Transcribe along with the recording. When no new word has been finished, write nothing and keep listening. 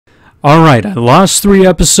Alright, I lost 3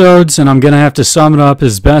 episodes, and I'm gonna have to sum it up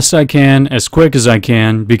as best I can, as quick as I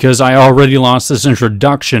can, because I already lost this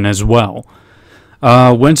introduction as well.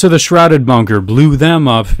 Went to the Shrouded Bunker, blew them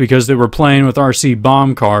up because they were playing with RC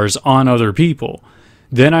bomb cars on other people.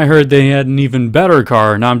 Then I heard they had an even better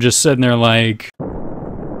car, and I'm just sitting there like... You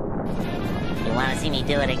wanna see me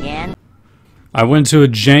do it again? I went to a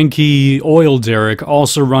janky oil derrick,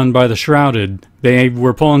 also run by the Shrouded. They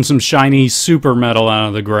were pulling some shiny super metal out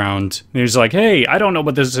of the ground. And he's like, hey, I don't know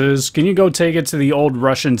what this is. Can you go take it to the old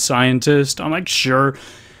Russian scientist? I'm like, sure.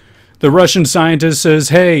 The Russian scientist says,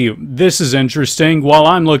 hey, this is interesting. While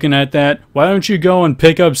I'm looking at that, why don't you go and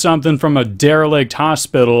pick up something from a derelict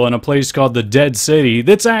hospital in a place called the Dead City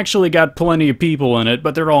that's actually got plenty of people in it,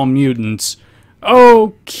 but they're all mutants.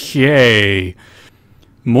 Okay.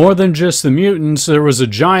 More than just the mutants, there was a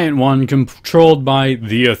giant one controlled by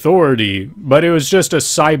the Authority, but it was just a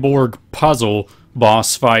cyborg puzzle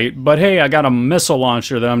boss fight. But hey, I got a missile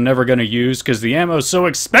launcher that I'm never going to use because the ammo's so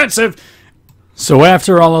expensive. So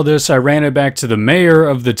after all of this, I ran it back to the mayor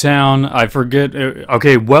of the town. I forget,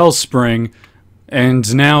 okay, Wellspring,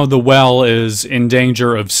 and now the well is in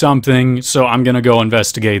danger of something, so I'm going to go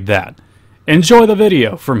investigate that. Enjoy the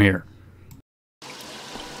video from here.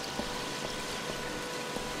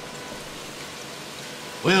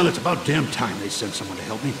 Well, it's about damn time they sent someone to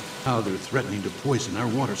help me. Now they're threatening to poison our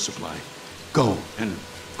water supply. Go, and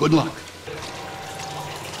good luck.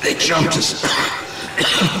 They jumped us.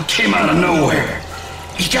 Came out of nowhere.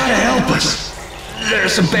 You gotta help us.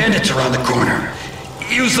 There's some bandits around the corner.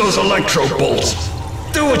 Use those electro bolts.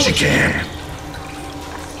 Do what you can.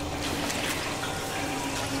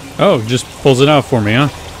 Oh, just pulls it out for me, huh?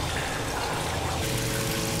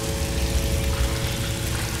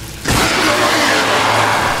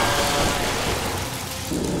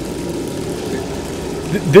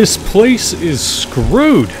 This place is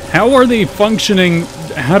screwed. How are they functioning?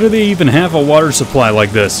 How do they even have a water supply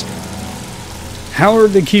like this? How are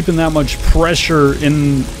they keeping that much pressure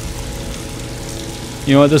in...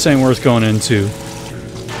 You know what, this ain't worth going into.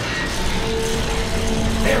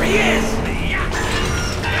 There he is!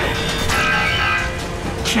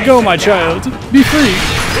 Go, my child. Be free.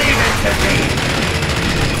 Leave it to me!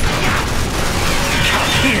 Come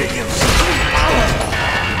here, you...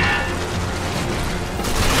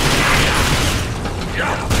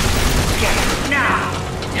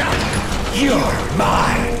 You're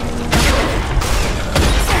mine.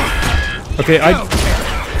 Okay,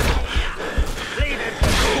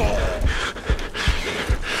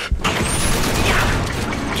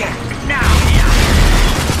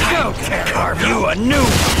 Carve you a new one.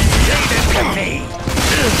 Leave it to me.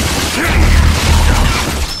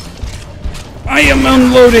 I am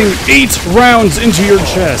unloading 8 rounds into your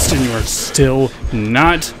chest, and you are still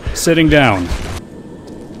not sitting down.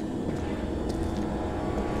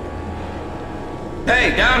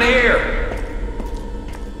 Hey, down here!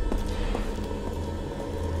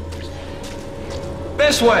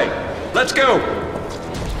 This way! Let's go!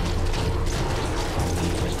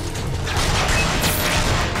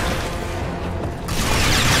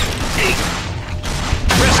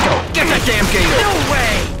 Briscoe, get that damn gate open! No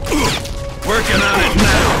way! Working on it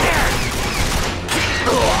now!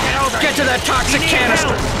 Get to that toxic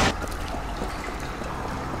canister!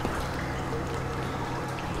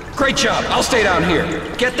 Great job, I'll stay down here.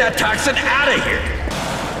 Get that toxin out of here!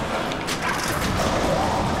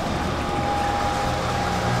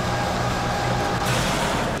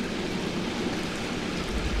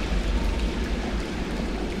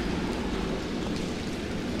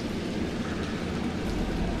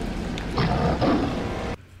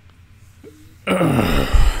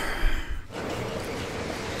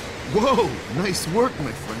 Whoa, nice work,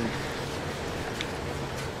 my friend.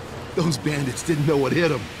 Those bandits didn't know what hit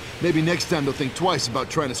them. Maybe next time they'll think twice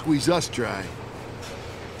about trying to squeeze us dry.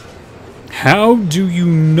 How do you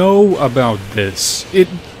know about this?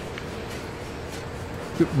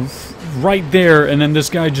 Right there, and then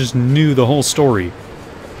this guy just knew the whole story.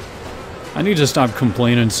 I need to stop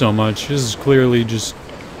complaining so much. This is clearly just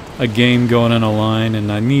a game going on a line,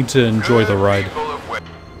 and I need to enjoy the ride.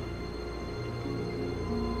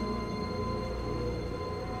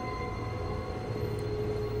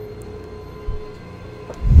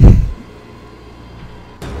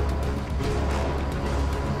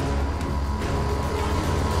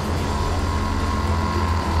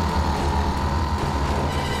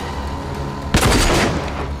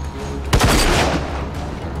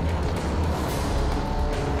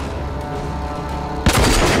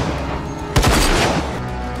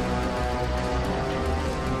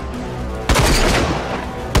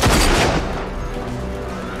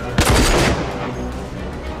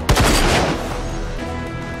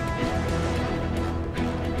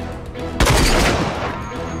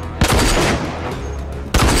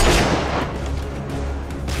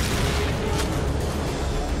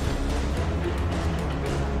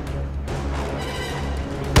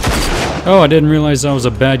 Oh, I didn't realize I was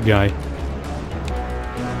a bad guy.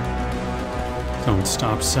 Don't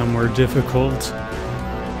stop somewhere difficult.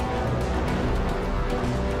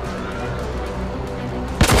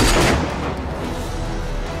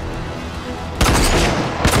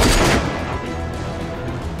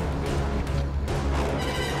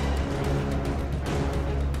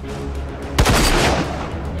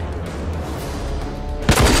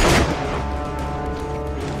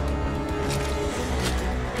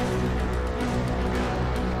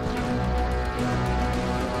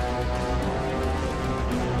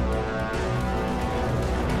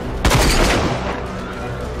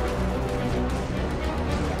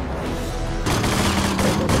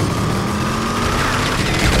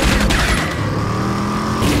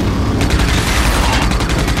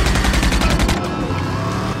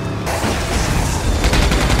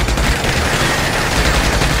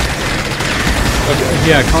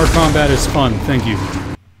 Yeah, car combat is fun. Thank you.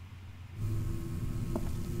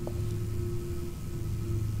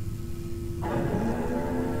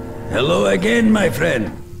 Hello again, my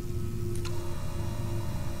friend.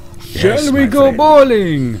 Shall we my go friend.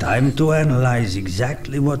 bowling? Time to analyze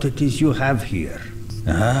exactly what it is you have here.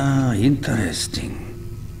 Ah, interesting.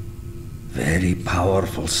 Very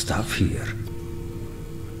powerful stuff here.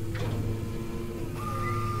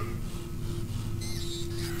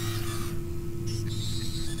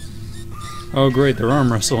 Oh great, they're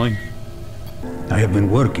arm wrestling. I have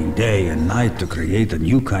been working day and night to create a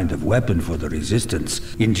new kind of weapon for the Resistance,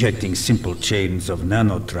 injecting simple chains of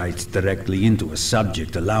nanotrites directly into a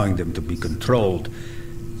subject, allowing them to be controlled.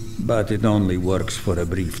 But it only works for a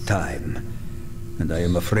brief time. And I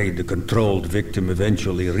am afraid the controlled victim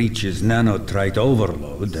eventually reaches nanotrite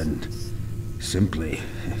overload and simply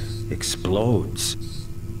explodes.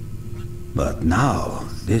 But now,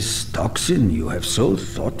 this toxin you have so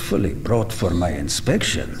thoughtfully brought for my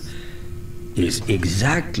inspection is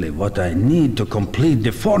exactly what I need to complete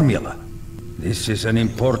the formula. This is an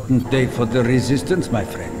important day for the Resistance, my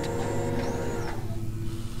friend.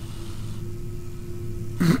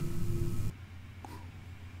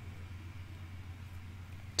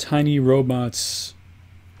 Tiny robots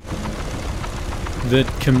that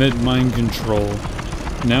commit mind control,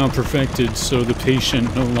 now perfected so the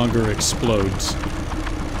patient no longer explodes.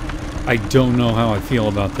 I don't know how I feel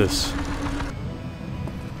about this.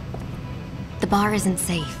 The bar isn't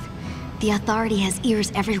safe. The Authority has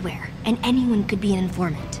ears everywhere, and anyone could be an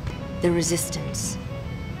informant. The Resistance.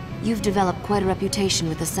 You've developed quite a reputation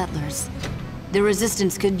with the settlers. The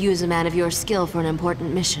Resistance could use a man of your skill for an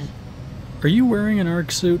important mission. Are you wearing an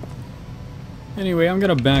ARC suit? Anyway, I'm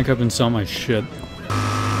gonna back up and sell my shit.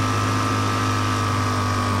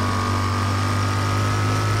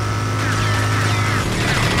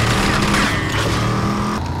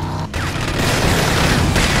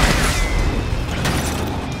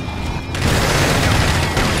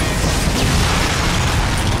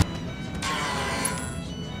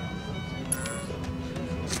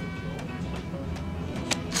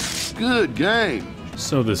 Good game.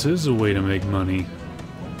 So this is a way to make money.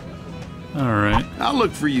 Alright. I'll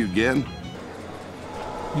look for you again.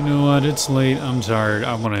 You know what? It's late. I'm tired.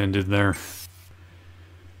 I want to end it there.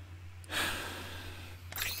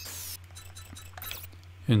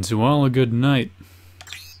 And to all a good night.